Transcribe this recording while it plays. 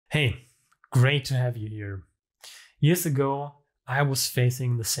Hey, great to have you here. Years ago, I was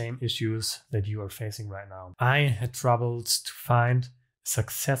facing the same issues that you are facing right now. I had troubles to find a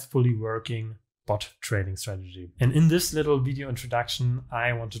successfully working bot trading strategy. And in this little video introduction,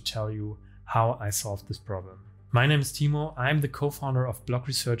 I want to tell you how I solved this problem. My name is Timo. I'm the co-founder of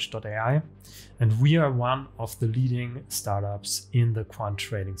blogresearch.ai, and we are one of the leading startups in the quant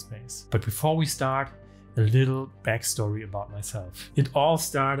trading space. But before we start, a little backstory about myself. It all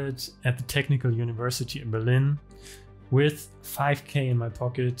started at the Technical University in Berlin with 5K in my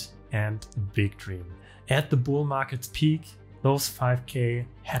pocket and a big dream. At the bull market's peak, those 5K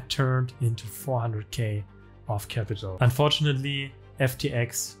had turned into 400K of capital. Unfortunately,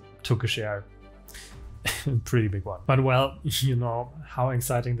 FTX took a share. Pretty big one. But well, you know how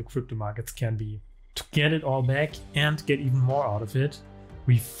exciting the crypto markets can be. To get it all back and get even more out of it,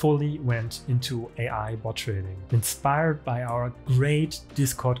 we fully went into AI bot trading, inspired by our great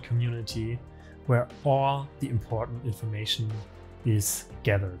Discord community where all the important information is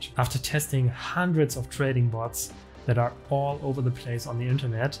gathered. After testing hundreds of trading bots that are all over the place on the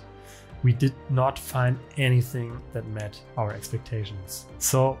internet, we did not find anything that met our expectations.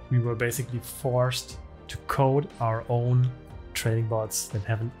 So we were basically forced to code our own trading bots that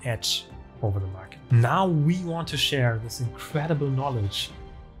have an edge over the market. Now we want to share this incredible knowledge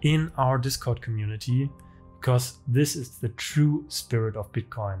in our Discord community because this is the true spirit of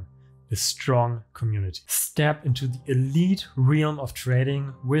Bitcoin, a strong community. Step into the elite realm of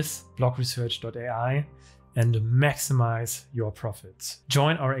trading with blogresearch.ai and maximize your profits.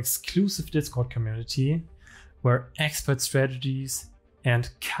 Join our exclusive Discord community where expert strategies and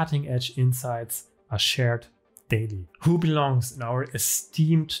cutting-edge insights are shared daily. Who belongs in our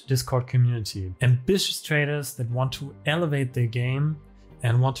esteemed Discord community? Ambitious traders that want to elevate their game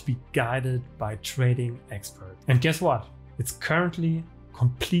and want to be guided by trading experts. And guess what? It's currently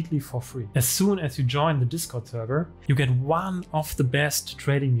completely for free. As soon as you join the Discord server, you get one of the best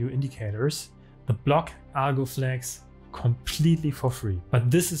trading view indicators, the block algo flags, completely for free. But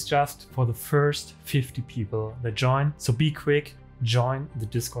this is just for the first 50 people that join, so be quick. Join the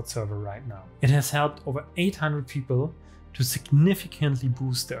Discord server right now. It has helped over 800 people to significantly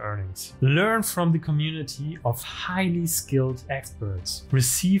boost their earnings. Learn from the community of highly skilled experts.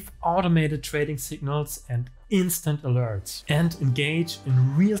 Receive automated trading signals and instant alerts. And engage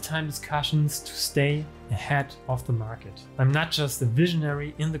in real-time discussions to stay ahead of the market. I'm not just a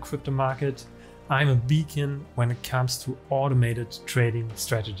visionary in the crypto market, I'm a beacon when it comes to automated trading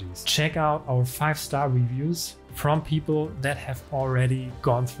strategies. Check out our 5-star reviews from people that have already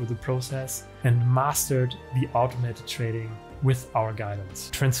gone through the process and mastered the automated trading with our guidance.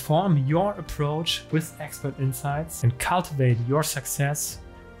 Transform your approach with expert insights and cultivate your success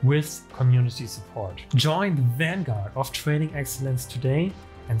with community support. Join the vanguard of trading excellence today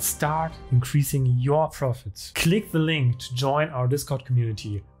and start increasing your profits. Click the link to join our Discord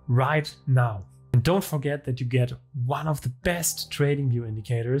community right now. And don't forget that you get one of the best trading view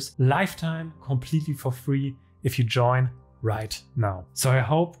indicators, lifetime, completely for free, if you join right now. So I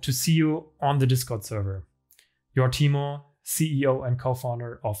hope to see you on the Discord server. Your Timo, CEO and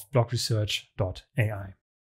co-founder of blogresearch.ai.